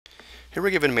Here we're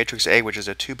given matrix A, which is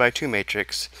a 2 by 2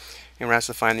 matrix, and we're asked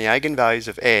to find the eigenvalues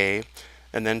of A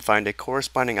and then find a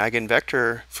corresponding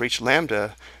eigenvector for each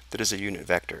lambda that is a unit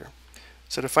vector.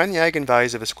 So to find the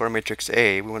eigenvalues of a square matrix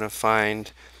A, we want to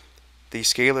find the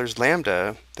scalars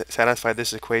lambda that satisfy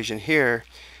this equation here,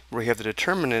 where we have the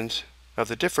determinant of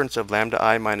the difference of lambda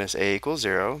I minus A equals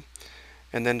 0,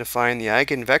 and then to find the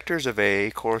eigenvectors of A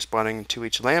corresponding to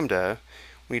each lambda,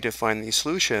 we need to find the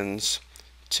solutions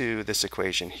to this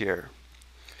equation here.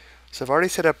 So I've already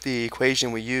set up the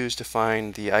equation we use to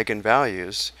find the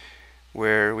eigenvalues,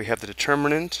 where we have the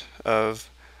determinant of,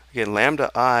 again, lambda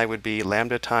I would be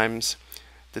lambda times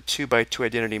the 2 by 2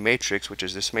 identity matrix, which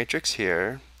is this matrix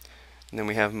here, and then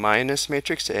we have minus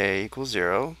matrix A equals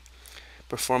 0.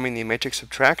 Performing the matrix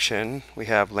subtraction, we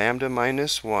have lambda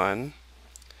minus 1,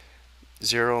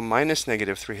 0 minus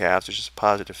negative 3 halves, which is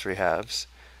positive 3 halves,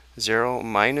 0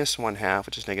 minus 1 half,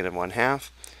 which is negative 1 half,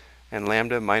 and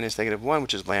lambda minus negative 1,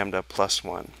 which is lambda plus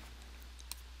 1.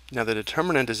 Now the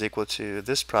determinant is equal to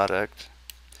this product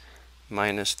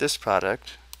minus this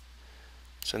product.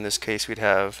 So in this case we'd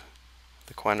have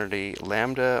the quantity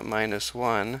lambda minus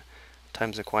 1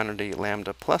 times the quantity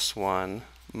lambda plus 1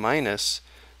 minus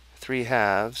 3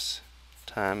 halves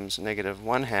times negative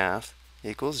 1 half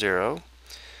equals 0.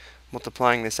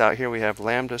 Multiplying this out here, we have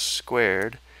lambda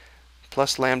squared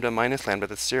plus lambda minus lambda,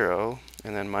 that's 0,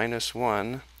 and then minus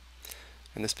 1,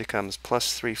 and this becomes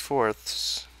plus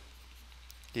 3/4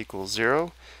 equals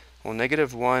 0. Well,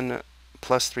 negative 1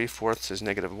 plus 3/4 is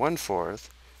negative 1/4,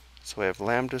 so we have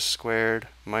lambda squared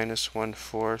minus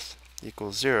 1/4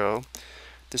 equals 0.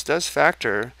 This does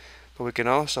factor, but we can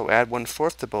also add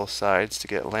 1/4 to both sides to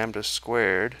get lambda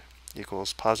squared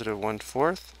equals positive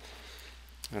 1/4.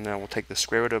 And now we'll take the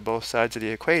square root of both sides of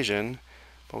the equation,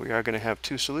 but we are going to have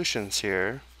two solutions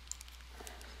here.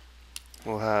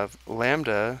 We'll have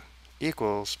lambda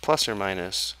equals plus or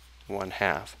minus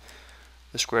 1/2.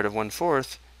 The square root of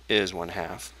 1/4 is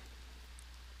 1/2.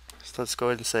 So let's go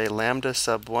ahead and say lambda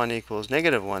sub 1 equals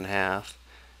negative 1/2,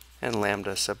 and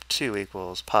lambda sub 2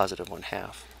 equals positive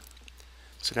 1/2.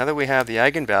 So now that we have the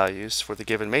eigenvalues for the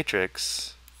given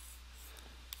matrix,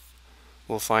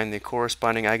 we'll find the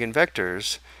corresponding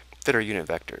eigenvectors that are unit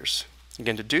vectors.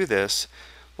 Again, to do this,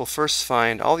 we'll first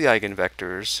find all the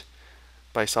eigenvectors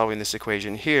by solving this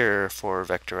equation here for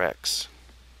vector x.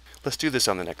 Let's do this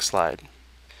on the next slide.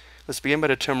 Let's begin by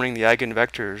determining the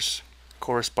eigenvectors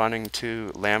corresponding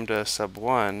to lambda sub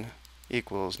 1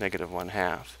 equals negative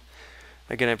 1/2.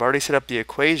 Again, I've already set up the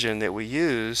equation that we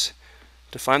use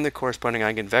to find the corresponding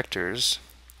eigenvectors,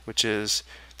 which is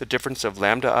the difference of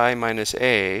lambda I minus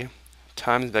A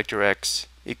times vector x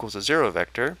equals a 0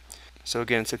 vector. So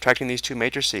again, subtracting these two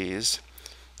matrices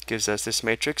gives us this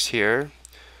matrix here.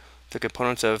 The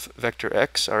components of vector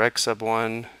x are x sub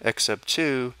 1, x sub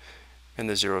 2, and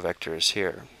the 0 vector is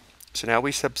here. So now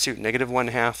we substitute negative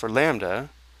 1/2 for lambda.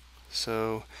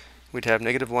 So we'd have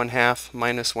negative 1/2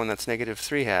 minus 1, that's negative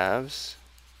 3 halves.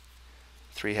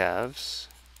 3 halves.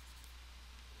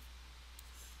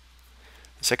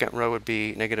 The second row would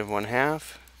be negative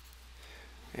 1/2.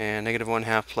 And negative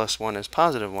 1/2 plus 1 is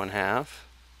positive 1/2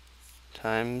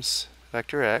 times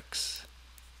vector x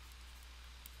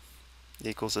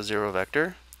equals a 0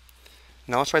 vector.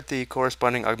 Now let's write the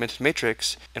corresponding augmented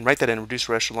matrix and write that in reduced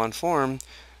echelon form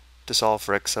to solve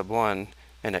for x sub 1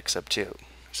 and x sub 2.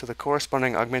 So the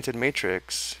corresponding augmented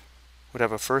matrix would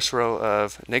have a first row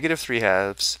of negative 3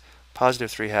 halves,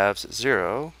 positive 3 halves,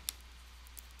 0.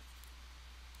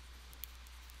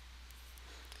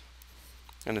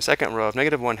 And the second row of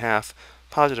negative 1/2,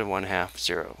 positive 1/2,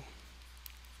 0.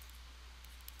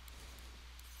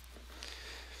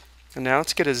 And now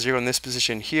let's get a 0 in this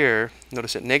position here.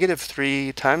 Notice that negative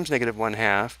 3 times negative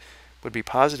 1/2 would be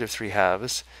positive 3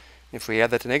 halves. If we add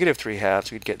that to negative 3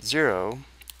 halves, we'd get 0.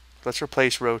 Let's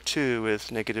replace row 2 with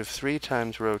negative 3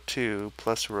 times row 2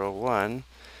 plus row 1.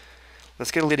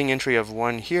 Let's get a leading entry of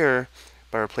 1 here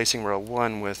by replacing row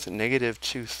 1 with negative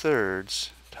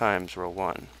 2/3 times row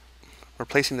 1.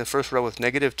 Replacing the first row with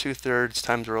negative 2/3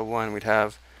 times row 1, we'd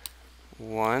have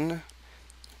 1,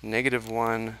 negative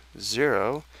 1,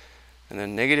 0, and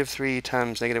then negative 3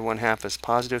 times negative 1/2 is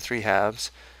positive 3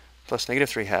 halves, plus negative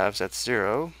 3 halves, that's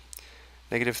 0.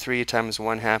 Negative 3 times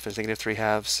 1/2 is negative 3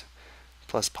 halves,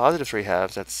 plus positive 3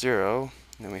 halves, that's 0,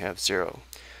 and then we have 0.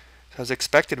 So as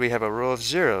expected, we have a row of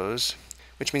zeros,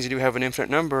 which means you do have an infinite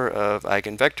number of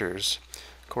eigenvectors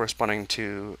corresponding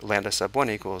to lambda sub 1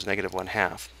 equals negative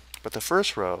 1/2. But the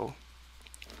first row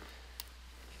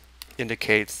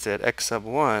indicates that x sub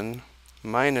 1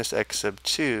 minus x sub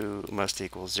 2 must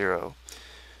equal 0.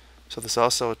 So this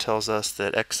also tells us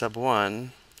that x sub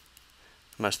 1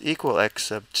 must equal x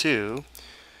sub 2.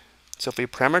 So if we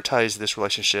parameterize this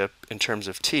relationship in terms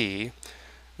of t,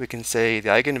 we can say the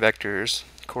eigenvectors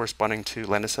corresponding to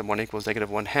lambda sub 1 equals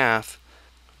 -1/2,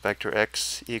 vector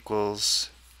x equals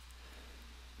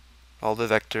all the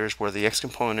vectors where the x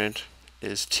component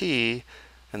is t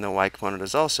and the y component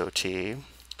is also t,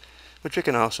 which we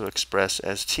can also express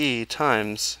as t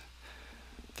times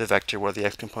the vector where the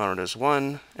x component is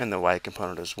 1 and the y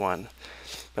component is 1.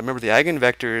 But remember, the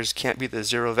eigenvectors can't be the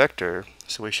zero vector,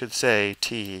 so we should say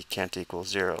t can't equal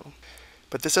 0.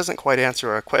 But this doesn't quite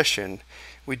answer our question.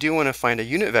 We do want to find a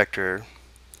unit vector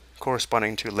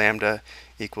corresponding to lambda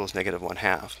equals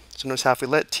 -1/2. So notice how if we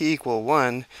let t equal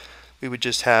 1, we would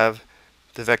just have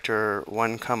the vector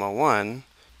 1, 1.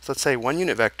 So let's say one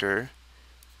unit vector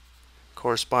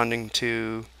corresponding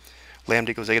to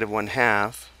lambda equals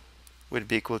 -1/2 would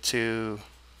be equal to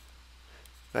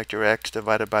vector x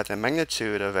divided by the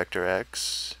magnitude of vector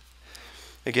x.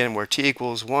 Again, where t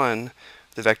equals 1,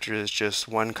 the vector is just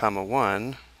 1,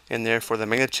 1, and therefore the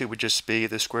magnitude would just be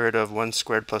the square root of 1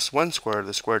 squared plus 1 squared,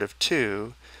 the square root of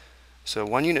 2. So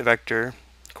one unit vector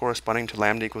corresponding to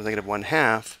lambda equals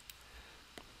 -1/2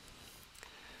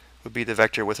 would be the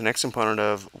vector with an x component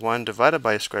of 1 divided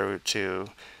by square root 2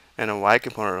 and a y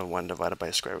component of 1 divided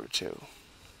by square root 2.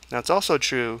 Now it's also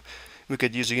true we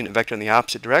could use a unit vector in the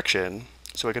opposite direction.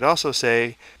 So we could also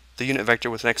say the unit vector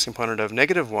with an x component of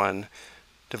 -1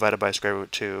 divided by square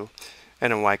root 2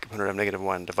 and a y component of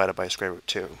 -1 divided by square root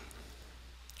 2.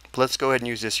 But let's go ahead and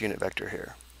use this unit vector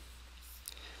here.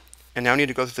 And now we need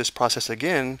to go through this process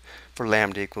again for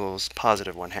lambda equals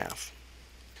 +1/2.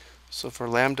 So for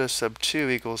lambda sub 2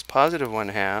 equals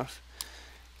 +1/2,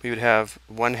 we would have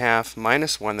 1/2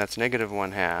 minus 1, that's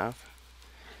 -1/2,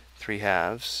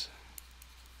 3/2,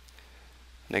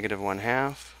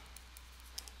 -1/2,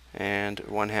 and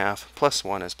 1/2 plus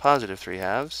 1 is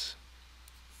 +3/2,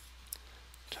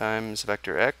 times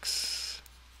vector x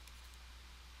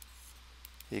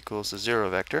equals the 0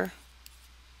 vector.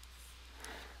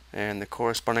 And the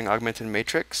corresponding augmented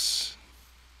matrix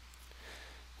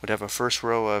would have a first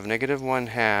row of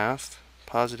 -1/2,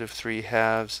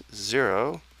 +3/2,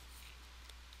 0,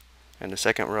 and a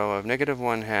second row of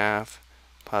 -1/2,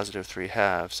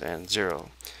 +3/2, and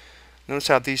 0. Notice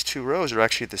how these two rows are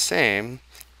actually the same.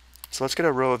 So let's get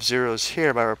a row of zeros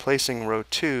here by replacing row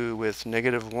 2 with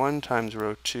 -1 times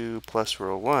row 2 plus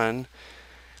row 1.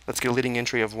 Let's get a leading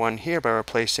entry of 1 here by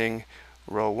replacing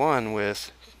row 1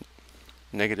 with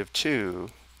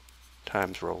 -2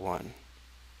 times row 1.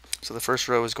 So the first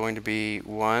row is going to be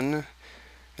 1,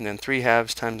 and then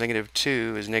 3/2 times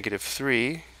 -2 is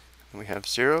 -3, and we have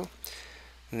 0.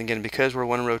 And again, because row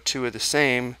 1 and row 2 are the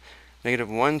same,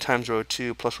 -1 times row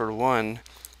 2 plus row 1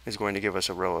 is going to give us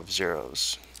a row of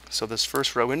zeros. So this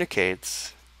first row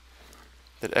indicates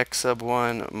that x sub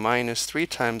 1 minus 3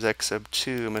 times x sub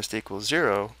 2 must equal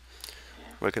 0.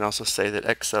 We can also say that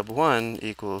x sub 1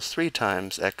 equals 3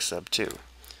 times x sub 2,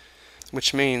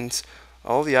 which means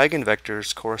all the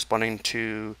eigenvectors corresponding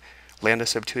to lambda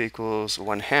sub 2 equals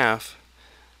 1/2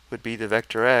 would be the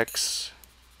vector x,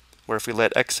 where if we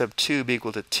let x sub 2 be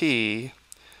equal to t,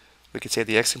 we could say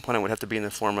the x component would have to be in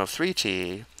the form of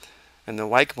 3t, and the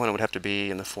y component would have to be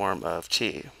in the form of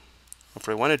t. If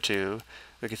we wanted to,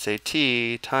 we could say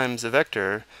t times the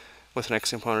vector with an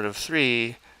x component of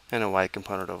 3 and a y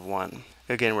component of 1.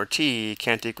 Again, where t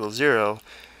can't equal 0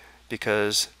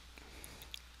 because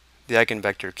the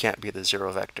eigenvector can't be the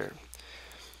 0 vector.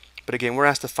 But again, we're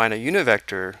asked to find a unit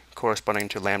vector corresponding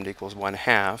to lambda equals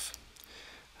 1/2.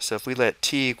 So if we let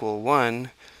t equal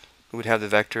 1, we would have the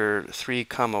vector 3,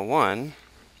 1.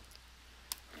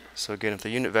 So again, if the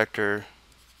unit vector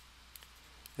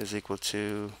is equal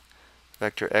to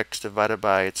vector x divided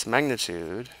by its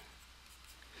magnitude,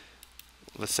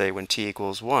 let's say when t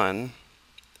equals 1,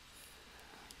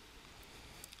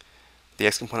 the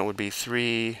x component would be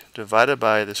 3 divided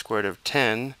by the square root of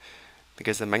 10,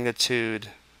 because the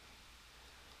magnitude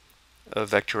of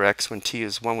vector x when t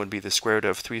is 1 would be the square root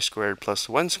of 3 squared plus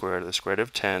 1 squared, the square root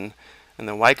of 10, and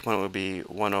the y component would be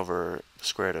 1 over the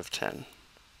square root of 10.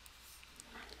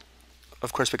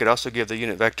 Of course, we could also give the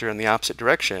unit vector in the opposite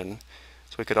direction.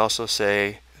 So we could also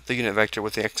say the unit vector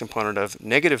with the x component of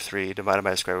 -3 divided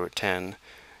by square root 10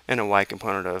 and a y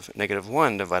component of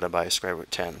 -1 divided by square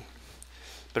root 10.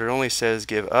 But it only says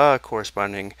give a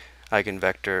corresponding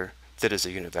eigenvector that is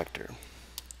a unit vector.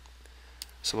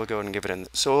 So we'll go ahead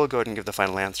and give the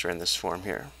final answer in this form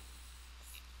here.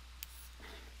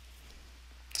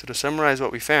 So to summarize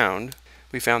what we found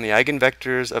the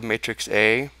eigenvectors of matrix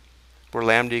A where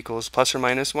lambda equals plus or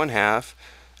minus 1/2.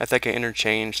 I think I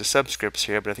interchanged the subscripts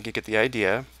here, but I think you get the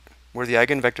idea. where the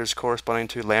eigenvectors corresponding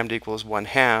to lambda equals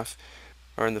 1/2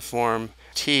 are in the form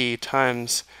t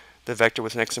times the vector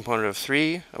with an x component of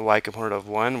 3, a y component of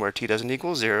 1, where t doesn't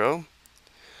equal 0.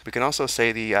 We can also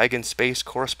say the eigenspace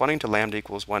corresponding to lambda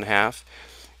equals 1/2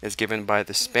 is given by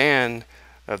the span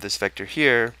of this vector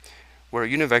here, where a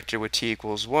unit vector with t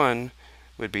equals 1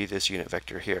 would be this unit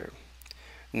vector here.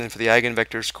 And then for the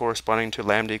eigenvectors corresponding to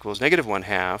lambda equals negative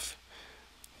 1/2,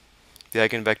 the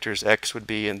eigenvectors x would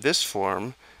be in this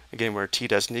form, again where t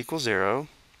doesn't equal 0.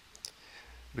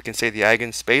 We can say the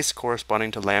eigenspace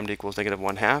corresponding to lambda equals negative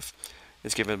 1/2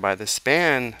 is given by the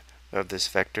span of this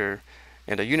vector,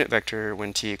 and a unit vector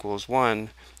when t equals 1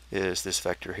 is this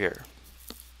vector here.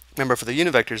 Remember, for the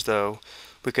unit vectors though,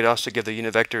 we could also give the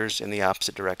unit vectors in the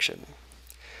opposite direction.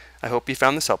 I hope you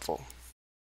found this helpful.